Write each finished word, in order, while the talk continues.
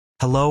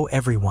Hello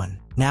everyone,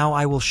 now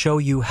I will show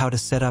you how to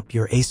set up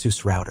your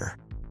ASUS router.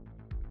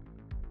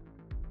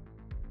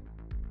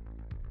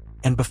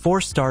 And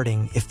before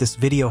starting, if this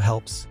video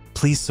helps,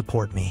 please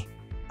support me.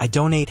 I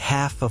donate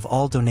half of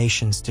all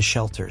donations to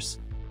shelters.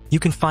 You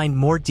can find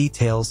more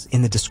details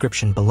in the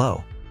description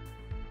below.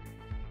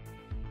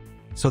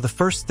 So the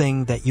first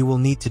thing that you will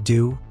need to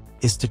do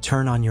is to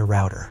turn on your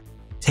router.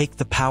 Take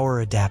the power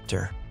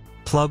adapter.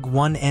 Plug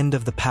one end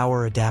of the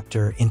power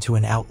adapter into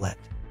an outlet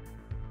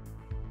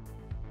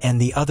and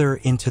the other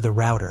into the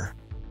router.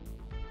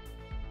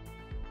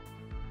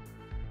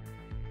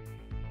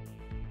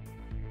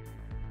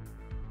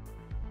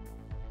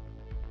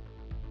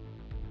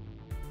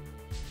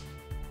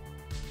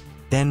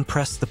 Then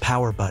press the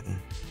power button.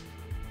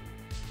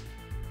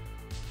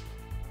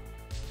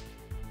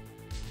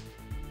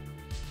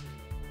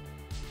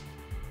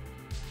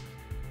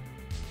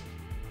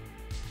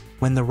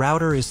 When the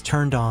router is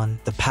turned on,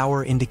 the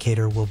power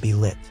indicator will be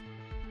lit.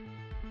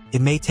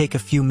 It may take a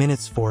few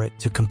minutes for it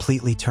to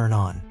completely turn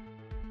on.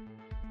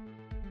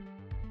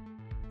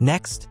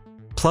 Next,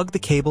 plug the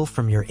cable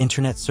from your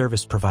internet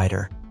service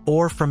provider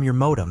or from your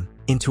modem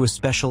into a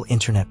special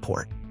internet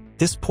port.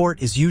 This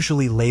port is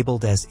usually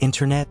labeled as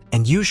internet,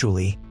 and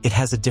usually it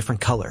has a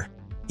different color.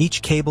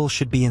 Each cable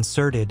should be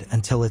inserted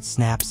until it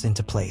snaps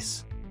into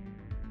place.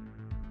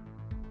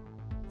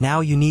 Now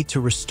you need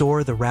to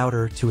restore the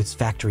router to its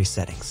factory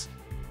settings.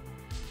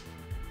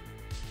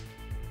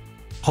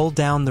 Hold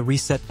down the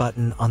reset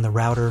button on the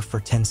router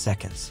for 10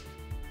 seconds.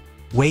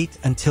 Wait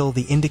until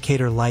the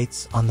indicator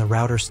lights on the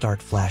router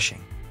start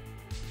flashing.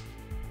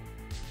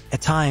 At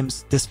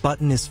times, this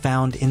button is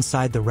found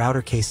inside the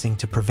router casing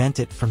to prevent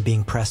it from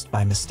being pressed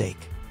by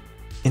mistake.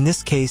 In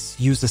this case,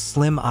 use a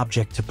slim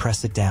object to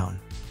press it down.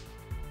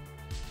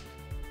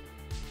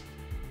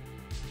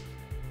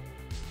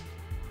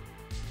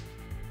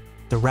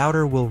 The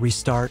router will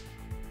restart,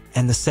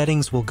 and the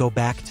settings will go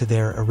back to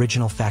their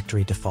original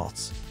factory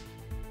defaults.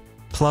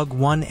 Plug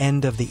one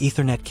end of the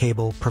Ethernet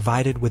cable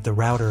provided with the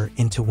router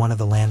into one of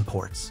the LAN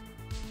ports.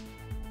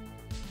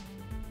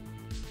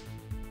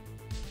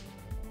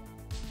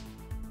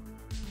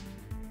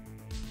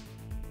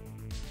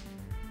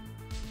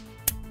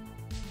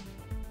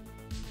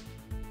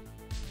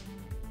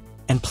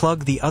 And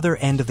plug the other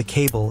end of the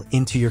cable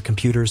into your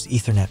computer's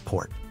Ethernet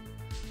port.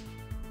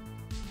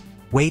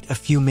 Wait a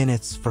few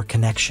minutes for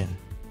connection.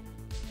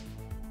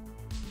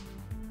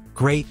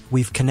 Great,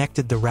 we've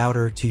connected the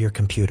router to your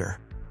computer.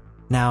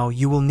 Now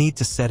you will need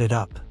to set it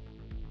up.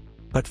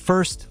 But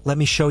first, let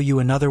me show you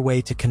another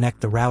way to connect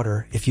the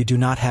router if you do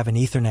not have an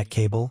Ethernet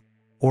cable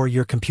or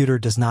your computer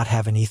does not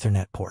have an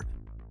Ethernet port.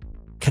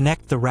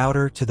 Connect the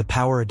router to the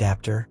power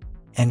adapter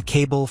and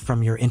cable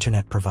from your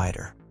internet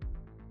provider.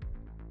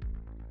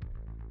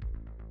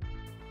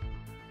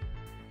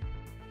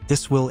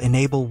 This will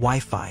enable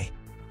Wi-Fi.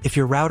 If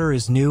your router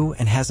is new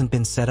and hasn't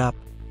been set up,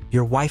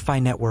 your Wi-Fi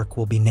network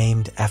will be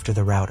named after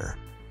the router.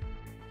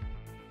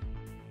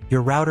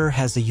 Your router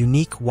has a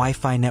unique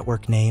Wi-Fi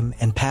network name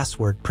and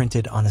password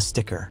printed on a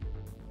sticker.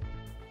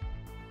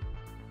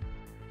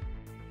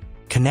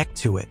 Connect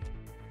to it.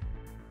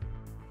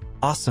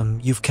 Awesome,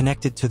 you've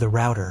connected to the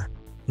router.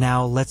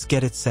 Now let's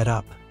get it set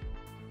up.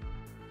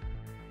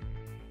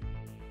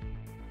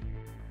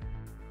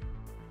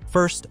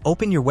 First,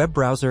 open your web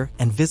browser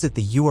and visit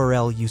the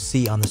URL you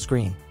see on the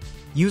screen.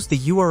 Use the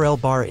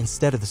URL bar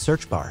instead of the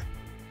search bar.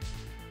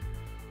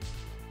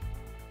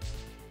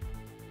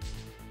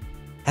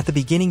 At the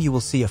beginning, you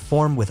will see a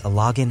form with a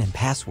login and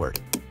password.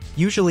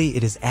 Usually,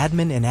 it is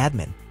admin and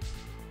admin.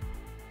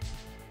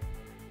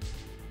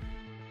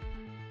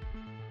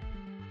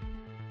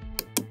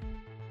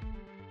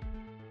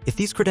 If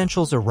these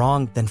credentials are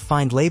wrong, then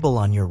find label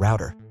on your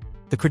router.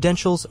 The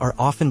credentials are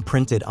often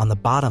printed on the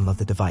bottom of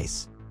the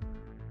device.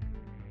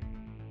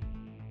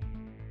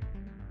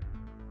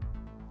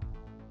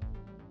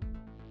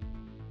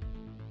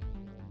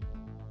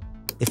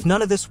 If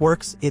none of this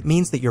works, it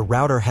means that your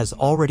router has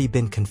already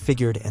been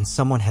configured and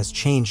someone has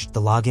changed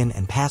the login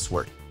and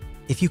password.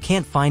 If you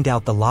can't find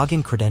out the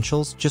login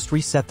credentials, just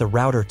reset the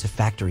router to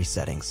factory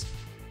settings.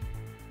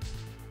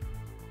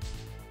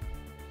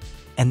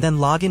 And then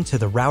log into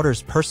the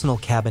router's personal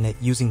cabinet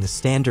using the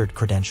standard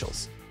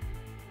credentials.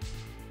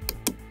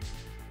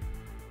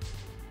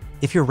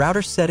 If your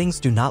router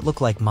settings do not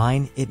look like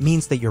mine, it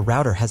means that your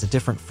router has a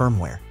different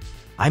firmware.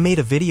 I made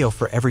a video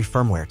for every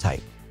firmware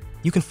type.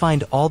 You can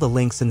find all the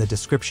links in the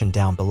description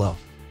down below.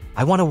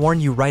 I want to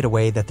warn you right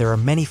away that there are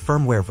many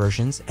firmware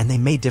versions and they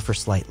may differ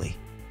slightly.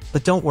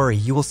 But don't worry,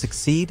 you will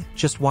succeed,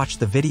 just watch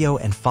the video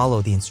and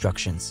follow the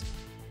instructions.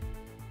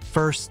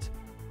 First,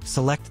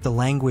 select the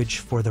language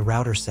for the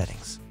router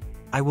settings.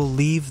 I will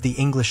leave the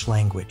English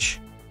language.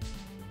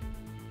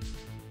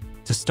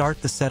 To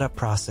start the setup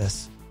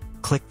process,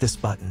 click this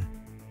button.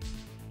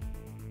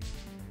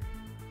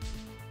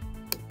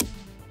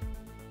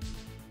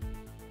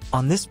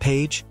 On this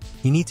page,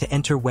 you need to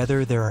enter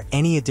whether there are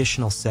any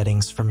additional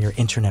settings from your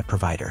internet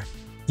provider.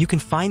 You can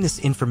find this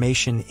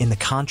information in the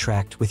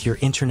contract with your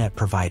internet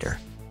provider.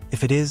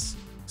 If it is,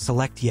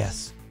 select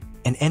yes.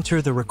 and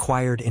enter the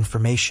required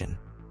information.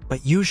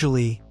 But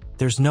usually,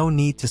 there's no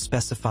need to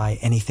specify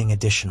anything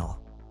additional.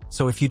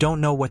 So if you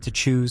don't know what to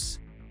choose,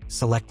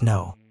 select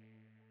No.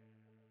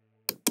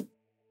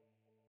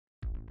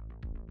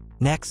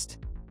 Next,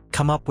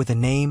 come up with a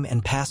name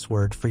and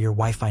password for your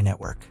Wi-Fi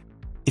network.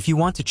 If you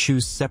want to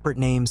choose separate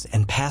names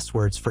and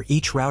passwords for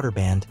each router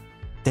band,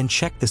 then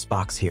check this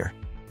box here.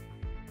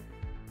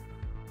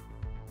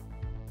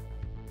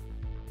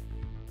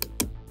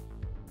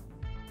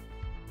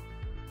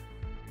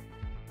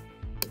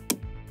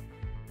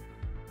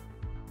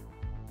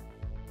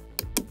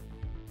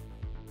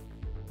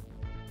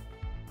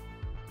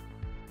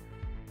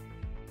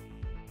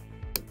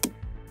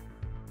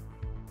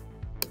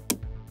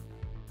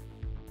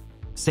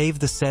 Save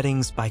the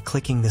settings by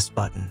clicking this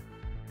button.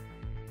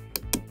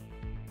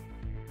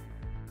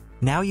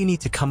 Now you need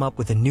to come up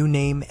with a new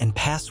name and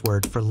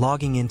password for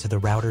logging into the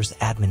router's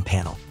admin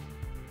panel.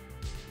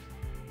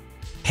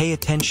 Pay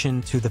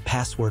attention to the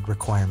password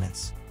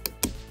requirements.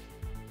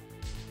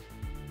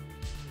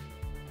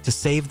 To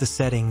save the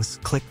settings,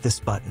 click this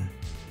button.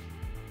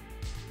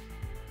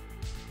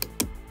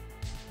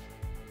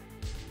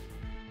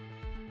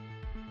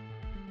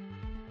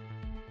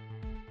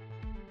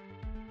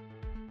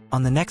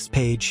 On the next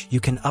page,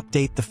 you can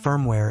update the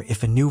firmware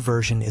if a new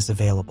version is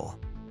available.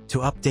 To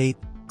update,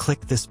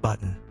 click this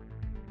button.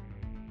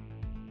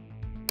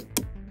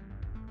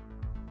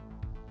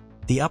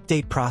 The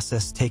update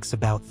process takes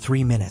about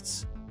 3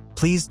 minutes.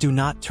 Please do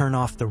not turn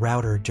off the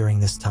router during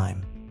this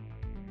time.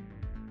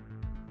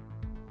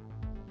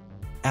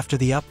 After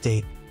the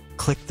update,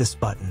 click this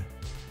button.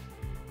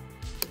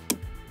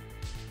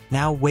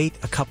 Now wait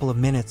a couple of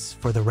minutes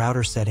for the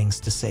router settings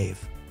to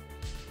save.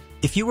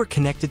 If you were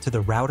connected to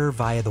the router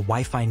via the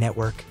Wi-Fi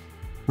network,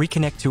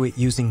 reconnect to it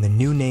using the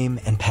new name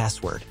and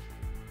password.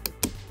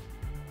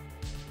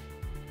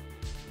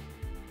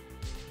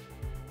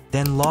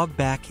 Then log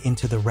back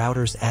into the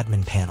router's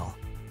admin panel.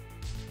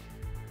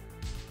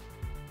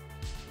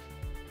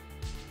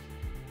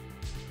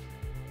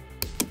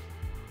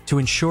 To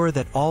ensure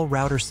that all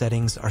router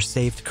settings are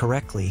saved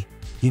correctly,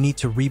 you need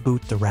to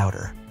reboot the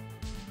router.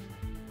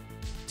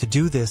 To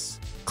do this,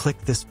 click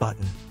this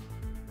button.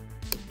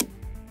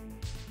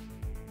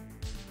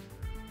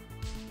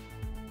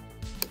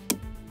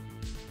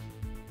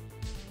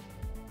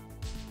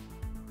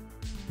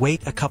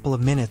 Wait a couple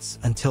of minutes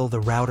until the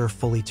router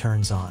fully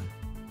turns on.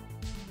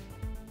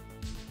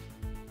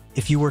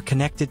 If you were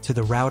connected to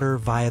the router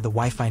via the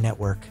Wi-Fi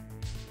network,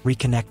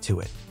 reconnect to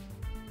it.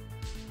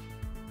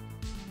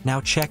 Now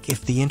check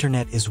if the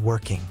internet is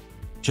working.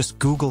 Just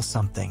Google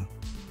something.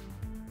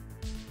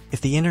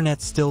 If the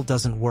internet still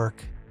doesn't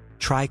work,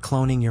 try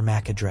cloning your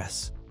MAC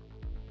address.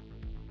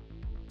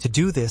 To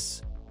do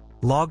this,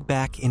 log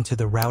back into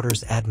the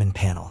router's admin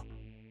panel.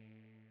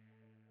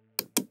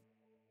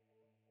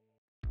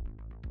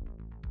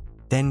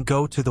 Then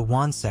go to the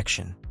WAN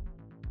section.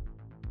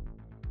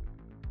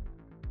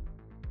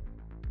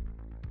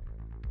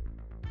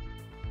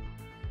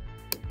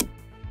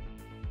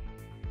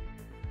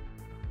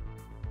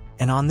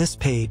 And on this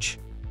page,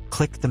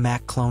 click the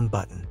MAC clone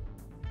button.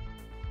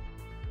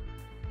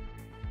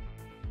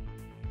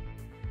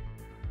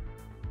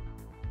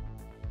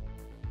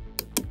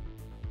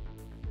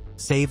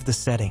 Save the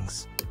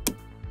settings.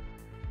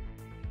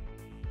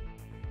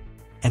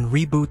 And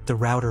reboot the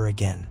router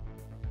again.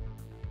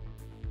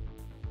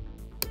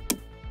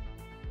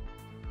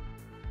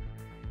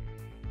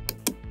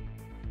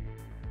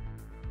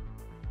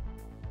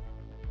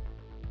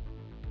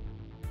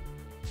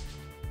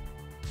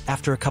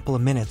 After a couple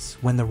of minutes,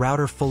 when the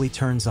router fully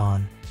turns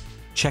on,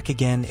 check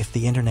again if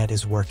the internet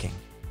is working.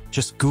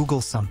 Just Google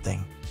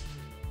something.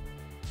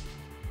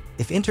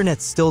 If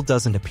internet still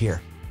doesn't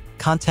appear,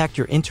 contact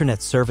your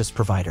internet service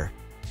provider.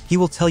 He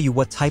will tell you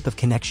what type of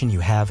connection you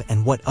have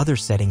and what other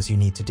settings you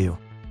need to do.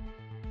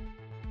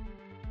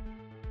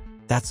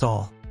 That's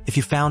all. If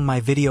you found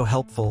my video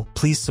helpful,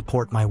 please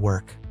support my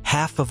work.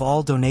 Half of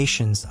all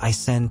donations I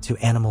send to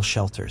animal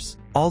shelters.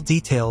 All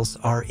details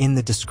are in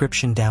the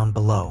description down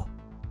below.